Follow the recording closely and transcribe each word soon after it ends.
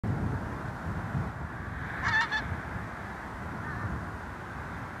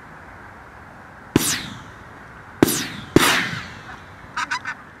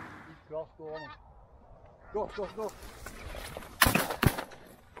go on. Go, go, go.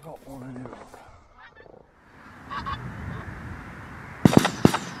 Got one in here.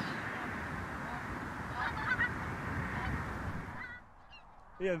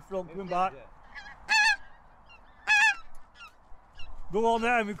 Here in front, come back. Go on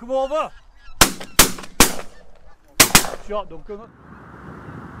there, we come over. Shot, don't come up.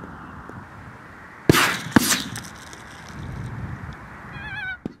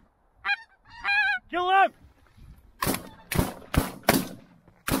 Kill them!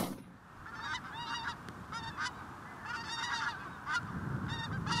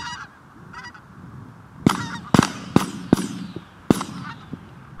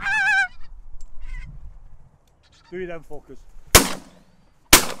 Three of them fuckers.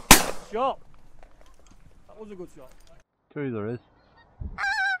 Shot! That was a good shot. Two there is.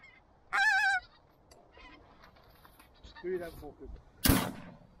 Three of them fuckers.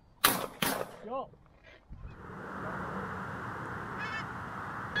 Shot!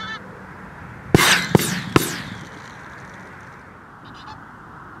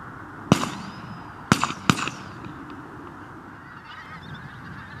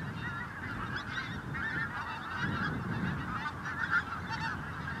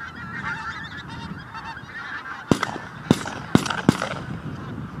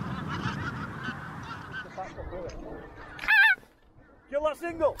 Kill that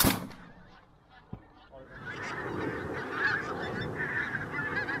single!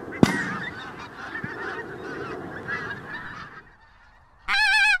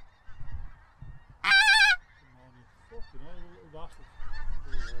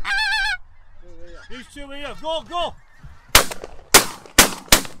 These two here, go, go!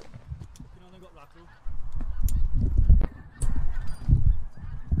 You only got that too.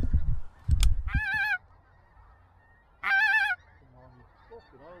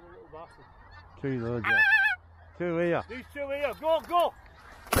 Two there, Jack. Two here. These two here, go, go!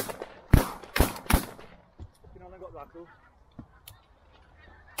 You only got that too.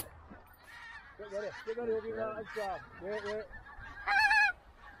 Get ready, over your right side. Wait.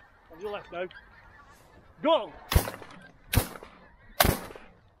 On your left now. Go!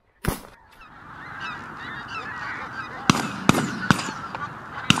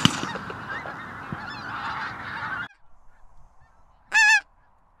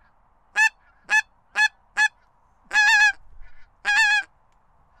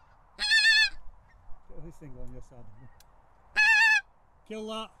 Get this thing on your side. Kill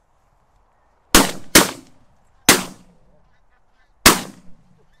that.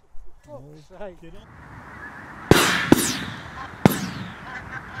 Oh, right. Get up.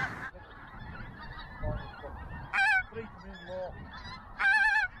 Three, come in more.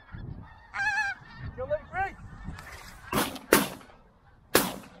 Kill it, three.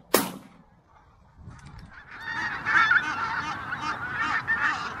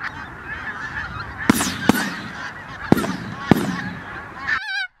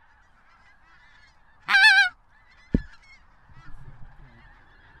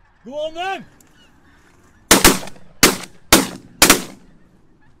 Go on then!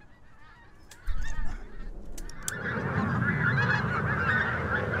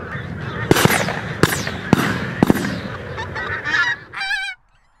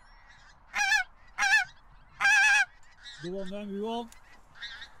 Go on then, we won.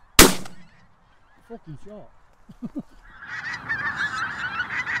 Fucking shot.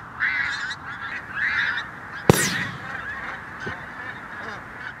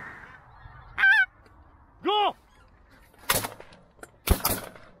 Go!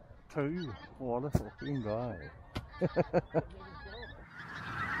 Two. What a fucking guy.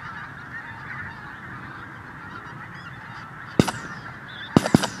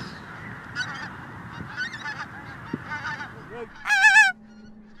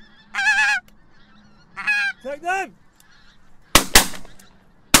 Take them!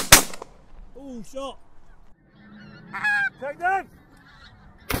 Oh, shot! Take them!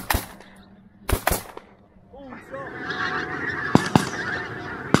 Oh, shot!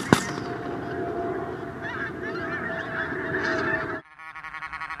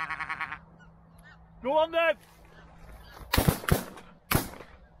 Go on then!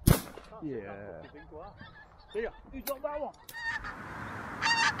 Yeah. Here, who's got that one?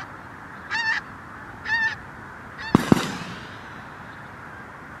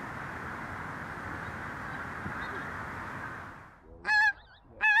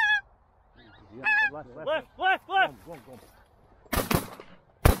 Left! Go on.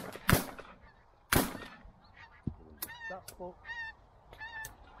 That's full.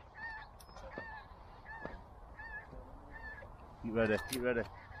 Get ready.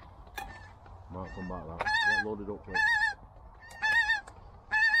 Might come back that. Get loaded up quick.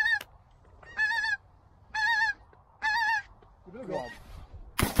 Go on.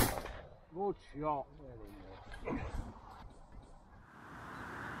 Good shot.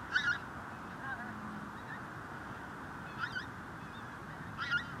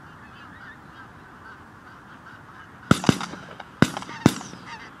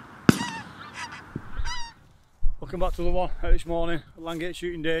 Welcome back to the one out this morning at Langate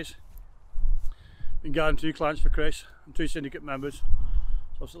shooting days. Been guiding 2 clients for Chris and 2 syndicate members.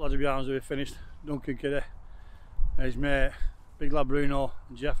 So the lads behind us who have finished, Duncan Kiddy and his mate, big lad Bruno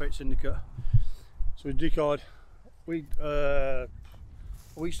and Jeff at syndicate. So we decoyed a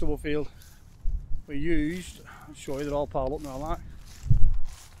wheat stubble field. We used, I'll show you, they're all piled up now like.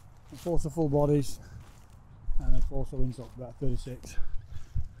 And 4 full bodies and then 4 windsocks, about 36.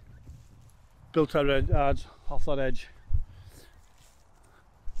 Built our yards off that edge.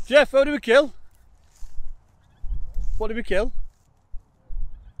 Jeff, how did we kill? What did we kill?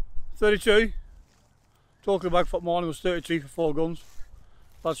 32. Total bag for morning was 32 for 4 guns.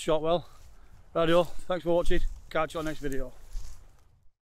 Lads shot well. Radio, thanks for watching. Catch you on next video.